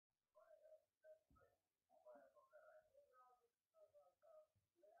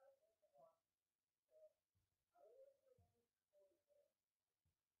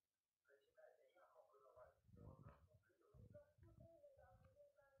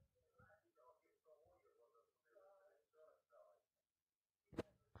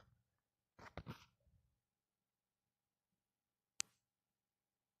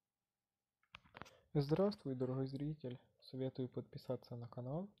Здравствуй, дорогой зритель! Советую подписаться на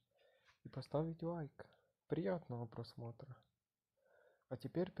канал и поставить лайк. Приятного просмотра! А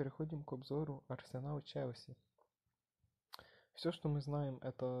теперь переходим к обзору Арсенал Челси. Все, что мы знаем,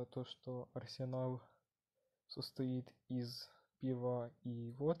 это то, что Арсенал состоит из пива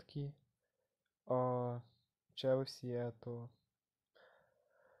и водки, а Челси это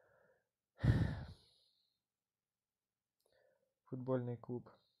футбольный клуб.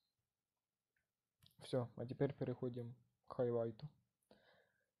 Все, а теперь переходим к хайлайту.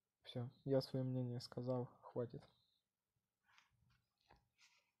 Все, я свое мнение сказал, хватит.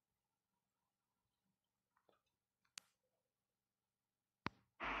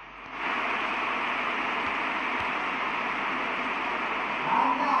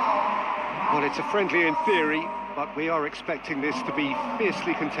 Well, it's a friendly in theory, but we are expecting this to be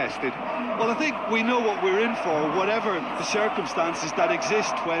fiercely contested. Well, I think we know what we're in for, whatever the circumstances that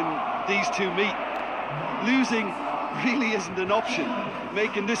exist when these two meet. Losing really isn't an option,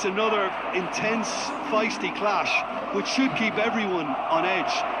 making this another intense, feisty clash, which should keep everyone on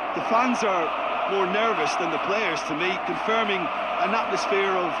edge. The fans are more nervous than the players, to me, confirming an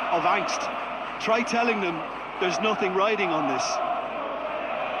atmosphere of angst. Try telling them there's nothing riding on this.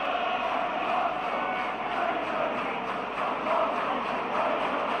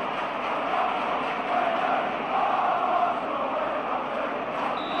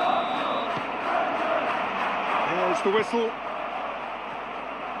 There's the whistle.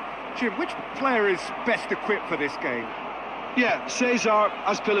 Jim, which player is best equipped for this game? Yeah, Cesar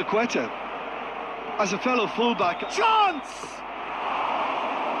Azpilicueta. As a fellow fullback... Chance!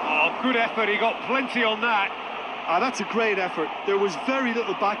 Oh, good effort, he got plenty on that. That's a great effort. There was very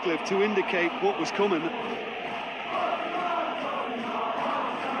little backlift to indicate what was coming.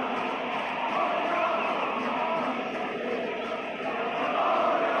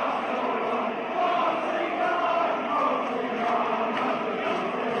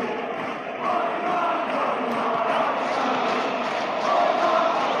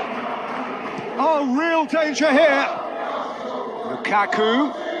 Oh, real danger here.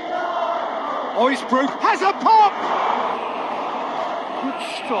 Lukaku. Oisbrook has a pop! Good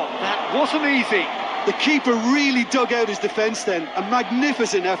stop, that wasn't easy. The keeper really dug out his defence then. A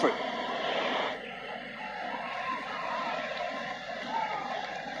magnificent effort.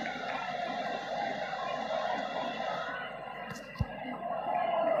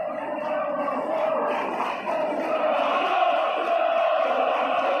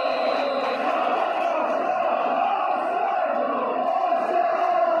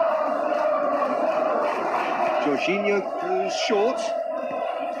 Jorginho goes short.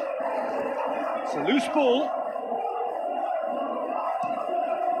 It's a loose ball.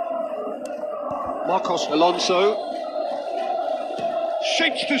 Marcos Alonso.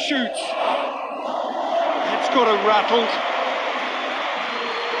 Shapes to shoot. It's got him rattled.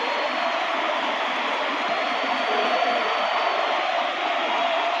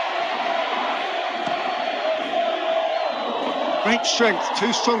 Great strength,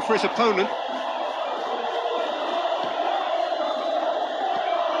 too strong for his opponent.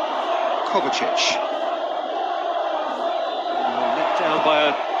 Kovacic. Let down by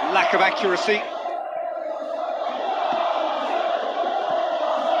a lack of accuracy.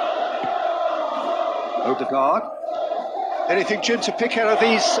 Odegaard. Anything, Jim, to pick out of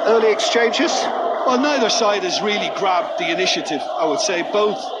these early exchanges? Well, neither side has really grabbed the initiative, I would say.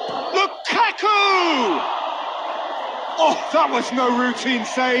 Both. Lukaku! Oh, that was no routine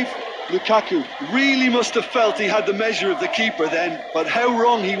save. Lukaku really must have felt he had the measure of the keeper then, but how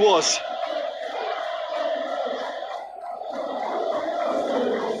wrong he was.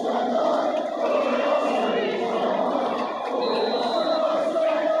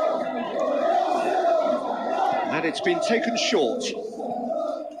 And it's been taken short.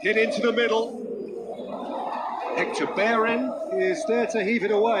 Hit into the middle. Hector Bellerin is there to heave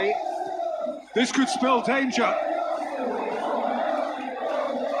it away. This could spell danger.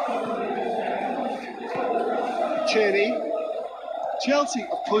 Tierney. Chelsea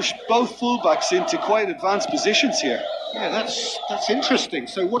have pushed both fullbacks into quite advanced positions here. Yeah, that's interesting.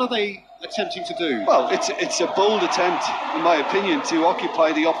 So what are they attempting to do? Well, it's a bold attempt, in my opinion, to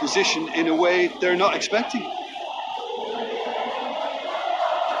occupy the opposition in a way they're not expecting.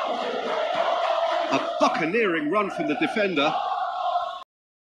 A buccaneering run from the defender.